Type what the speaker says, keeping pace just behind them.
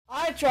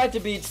I tried to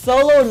beat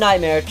Solo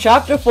Nightmare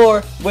Chapter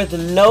 4 with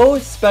no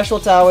special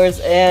towers,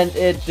 and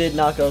it did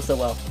not go so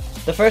well.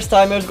 The first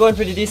time it was going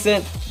pretty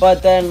decent,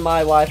 but then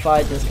my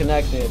Wi-Fi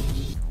disconnected.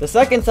 The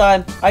second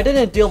time, I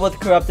didn't deal with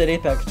Corrupted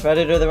Apex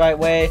Predator the right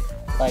way.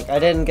 Like, I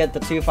didn't get the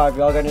 2-5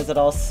 railgunners at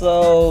all,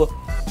 so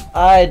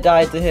I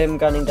died to him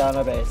gunning down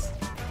our base.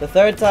 The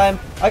third time,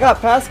 I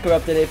got past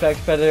Corrupted Apex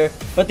Predator,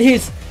 but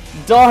these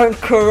darn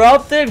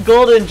Corrupted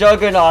Golden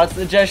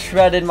Juggernauts just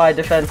shredded my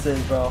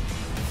defenses, bro.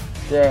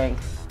 Dang.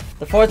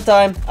 The fourth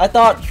time, I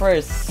thought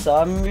for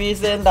some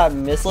reason that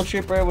Missile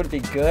Trooper would be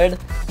good.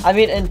 I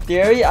mean, in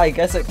theory, I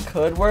guess it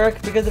could work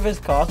because of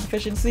his cost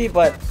efficiency,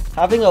 but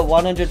having a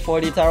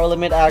 140 tower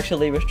limit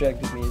actually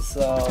restricted me,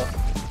 so...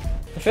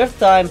 The fifth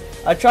time,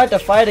 I tried to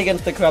fight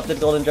against the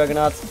Corrupted Golden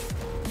Juggernauts,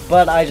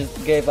 but I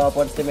just gave up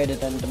once they made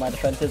it into my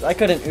defenses. I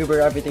couldn't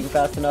Uber everything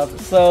fast enough,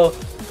 so...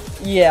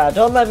 Yeah,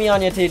 don't let me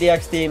on your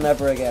TDX team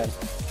ever again.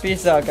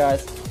 Peace out,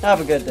 guys.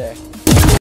 Have a good day.